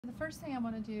The first thing I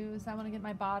want to do is I want to get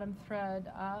my bottom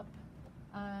thread up.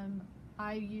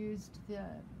 I used the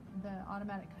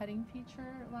automatic cutting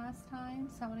feature last time,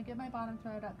 so I want to get my bottom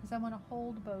thread up because I want to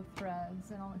hold both threads,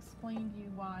 and I'll explain to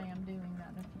you why I'm doing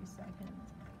that in a few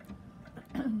seconds.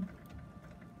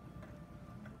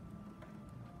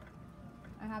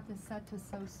 I have this set to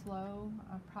so slow,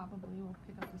 I probably will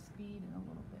pick up the speed in a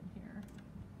little bit here.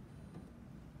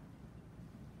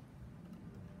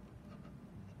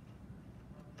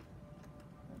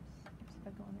 Looks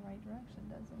like going the right direction,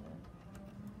 doesn't it?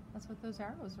 That's what those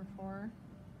arrows are for.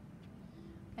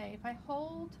 Okay, if I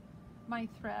hold my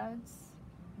threads,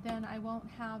 then I won't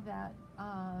have that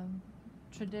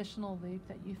traditional loop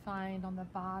that you find on the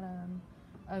bottom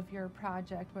of your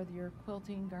project, whether you're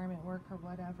quilting, garment work, or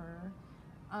whatever,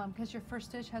 because your first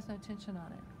stitch has no tension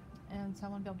on it, and so I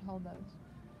want to be able to hold those.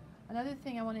 Another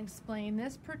thing I want to explain,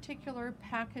 this particular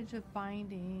package of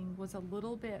binding was a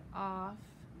little bit off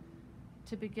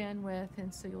to begin with,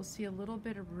 and so you'll see a little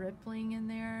bit of rippling in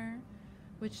there,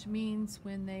 which means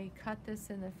when they cut this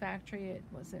in the factory, it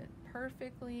wasn't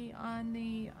perfectly on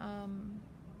the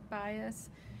bias,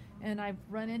 and I've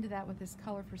run into that with this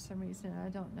color for some reason, and I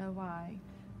don't know why,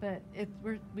 but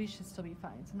we should still be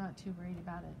fine, so I'm not too worried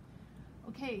about it.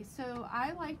 Okay, so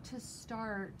I like to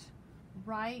start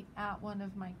right at one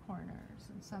of my corners,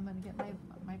 and so I'm going to get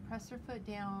my presser foot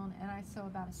down, and I sew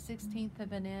about a 1/16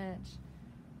 of an inch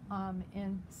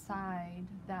inside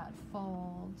that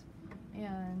fold,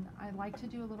 and I like to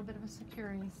do a little bit of a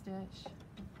security stitch,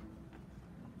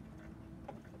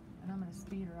 and I'm going to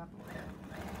speed her up a little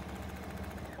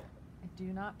bit. I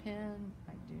do not pin,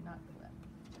 I do not clip.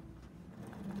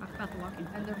 Talk about the walking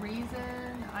foot. And the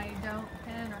reason I don't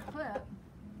pin or clip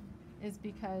is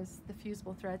because the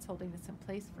fusible thread's holding this in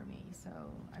place for me, so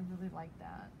I really like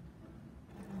that.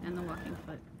 And the walking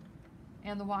foot.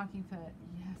 And the walking foot,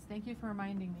 yes, thank you for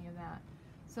reminding me of that.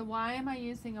 So why am I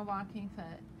using a walking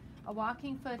foot? A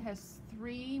walking foot has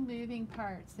 3 moving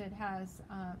parts. It has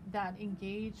that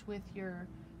engage with your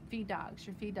feed dogs.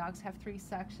 Your feed dogs have 3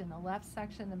 sections, a left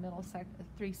section, a middle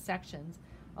 3 sections,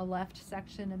 a left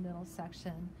section, a middle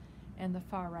section, and the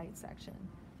far right section.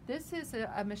 This is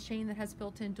a machine that has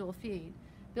built-in dual feed.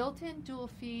 Built-in dual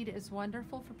feed is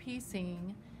wonderful for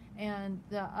piecing, and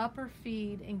the upper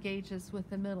feed engages with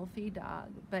the middle feed dog.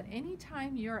 But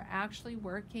anytime you're actually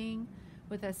working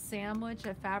with a sandwich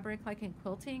of fabric like in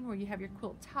quilting, where you have your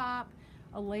quilt top,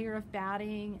 a layer of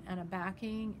batting and a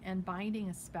backing, and binding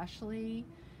especially,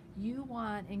 you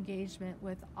want engagement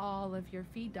with all of your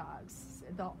feed dogs,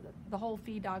 the whole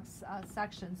feed dogs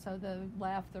section, so the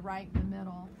left, the right, and the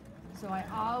middle. So I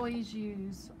always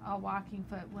use a walking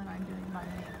foot when I'm doing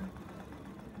binding.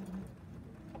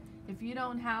 If you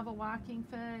don't have a walking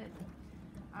foot,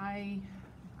 I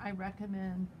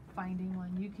recommend finding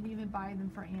one. You can even buy them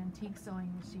for antique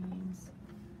sewing machines.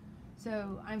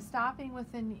 So I'm stopping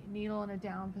with the needle in a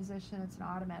down position. It's an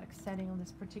automatic setting on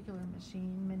this particular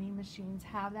machine. Many machines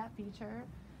have that feature,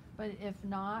 but if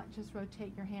not, just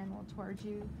rotate your handle towards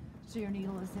you so your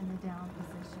needle is in the down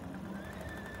position.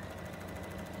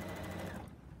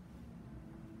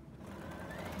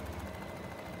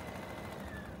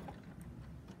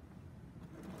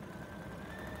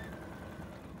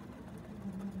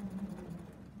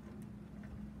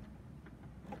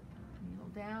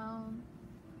 Down,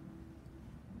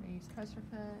 raise presser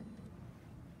foot,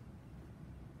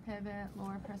 pivot,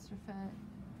 lower presser foot.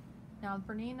 Now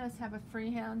Berninas have a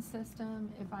freehand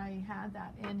system. If I had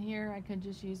that in here, I could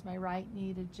just use my right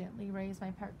knee to gently raise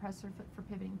my presser foot for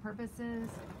pivoting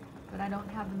purposes, but I don't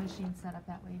have the machine set up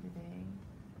that way today.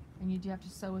 And you do have to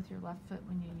sew with your left foot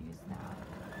when you use that.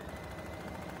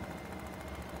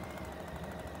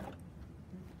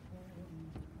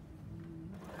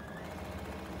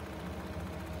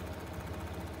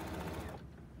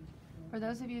 For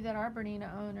those of you that are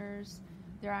Bernina owners,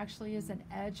 there actually is an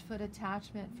edge foot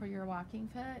attachment for your walking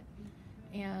foot,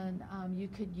 and you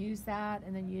could use that,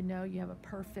 and then you know you have a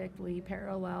perfectly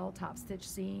parallel top stitch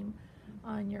seam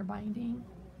on your binding.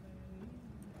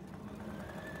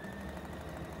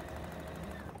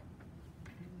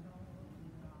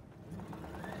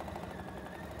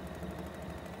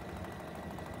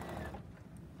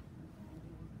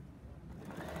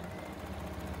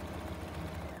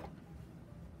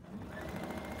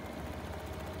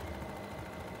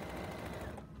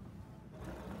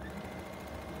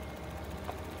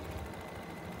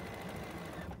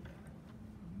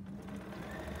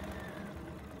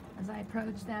 As I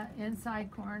approach that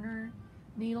inside corner,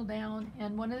 needle down,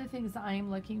 and one of the things I'm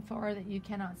looking for that you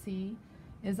cannot see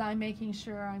is I'm making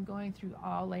sure I'm going through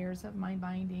all layers of my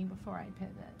binding before I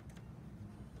pivot.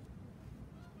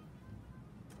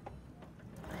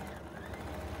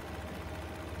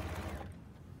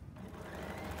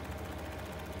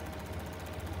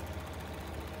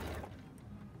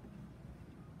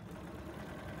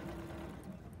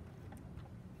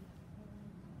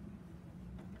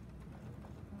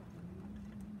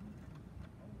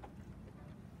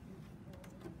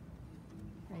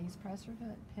 Use presser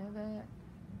foot, pivot,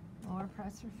 more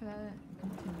presser foot,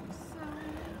 continue sewing.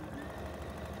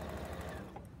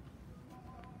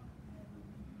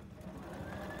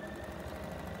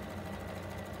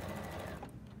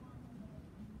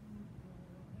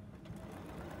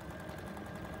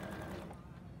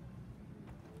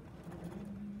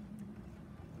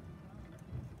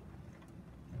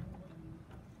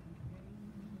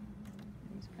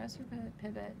 Use presser foot,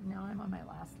 pivot. Now I'm on my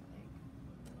last leg.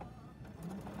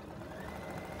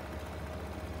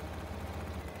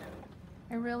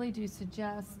 I really do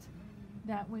suggest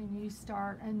that when you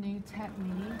start a new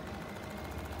technique,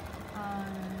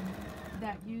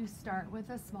 that you start with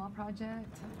a small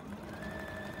project.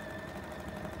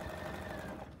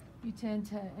 You tend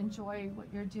to enjoy what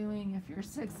you're doing if you're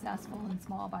successful in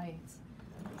small bites.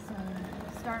 So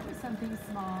start with something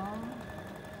small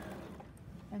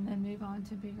and then move on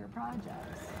to bigger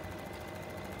projects.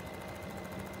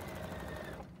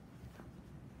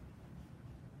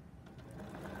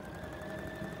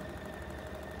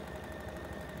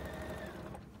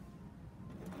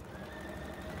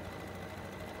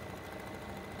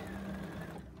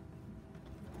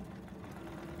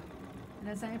 And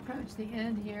as I approach the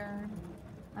end here,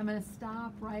 I'm going to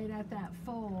stop right at that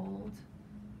fold,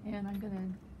 and I'm going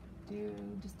to do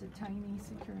just a tiny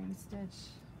securing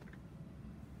stitch.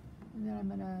 And then I'm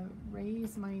going to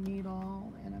raise my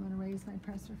needle, and I'm going to raise my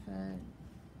presser foot,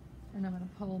 and I'm going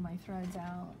to pull my threads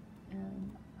out,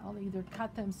 and I'll either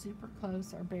cut them super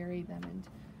close or bury them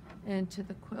into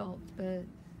the quilt. But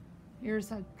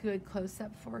here's a good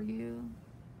close-up for you.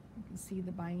 You can see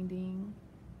the binding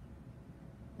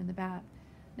in the back.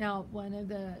 Now, one of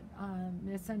the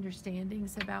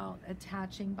misunderstandings about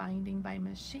attaching binding by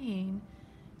machine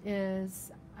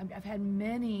is I've had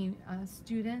many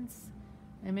students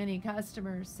and many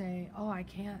customers say, oh, I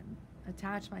can't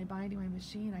attach my binding by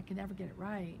machine, I can never get it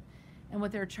right. And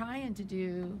what they're trying to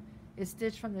do is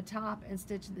stitch from the top and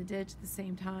stitch in the ditch at the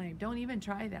same time. Don't even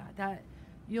try that.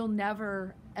 You'll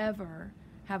never, ever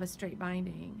have a straight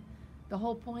binding. The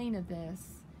whole point of this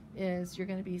is you're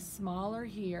going to be smaller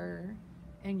here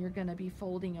and you're going to be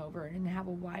folding over and have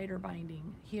a wider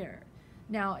binding here.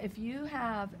 Now, if you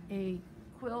have a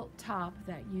quilt top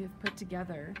that you've put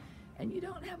together and you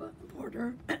don't have a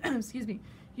border, excuse me,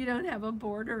 you don't have a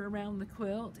border around the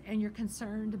quilt and you're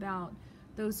concerned about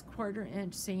those 1/4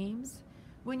 inch seams,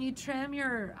 when you trim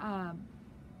your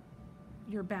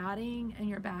batting and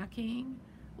your backing,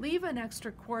 leave an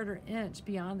extra 1/4 inch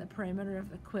beyond the perimeter of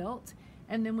the quilt.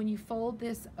 And then when you fold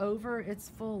this over its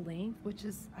full length, which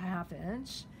is a 1/2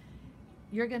 inch,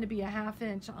 you're going to be a 1/2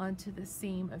 inch onto the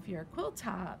seam of your quilt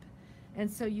top. And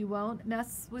so you won't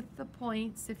mess with the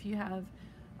points if you have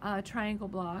triangle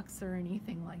blocks or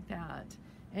anything like that.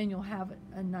 And you'll have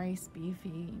a nice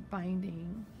beefy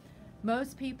binding.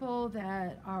 Most people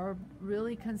that are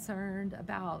really concerned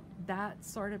about that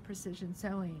sort of precision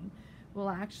sewing will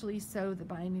actually sew the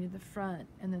binding to the front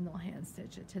and then they'll hand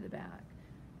stitch it to the back.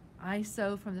 I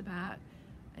sew from the back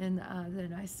and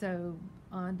then I sew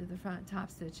onto the front top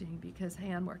stitching because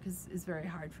handwork is very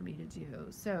hard for me to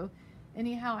do. So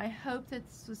anyhow, I hope that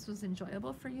this was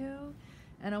enjoyable for you,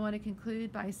 and I want to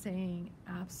conclude by saying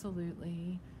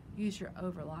absolutely use your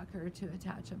overlocker to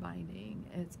attach a binding.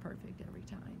 It's perfect every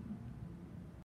time.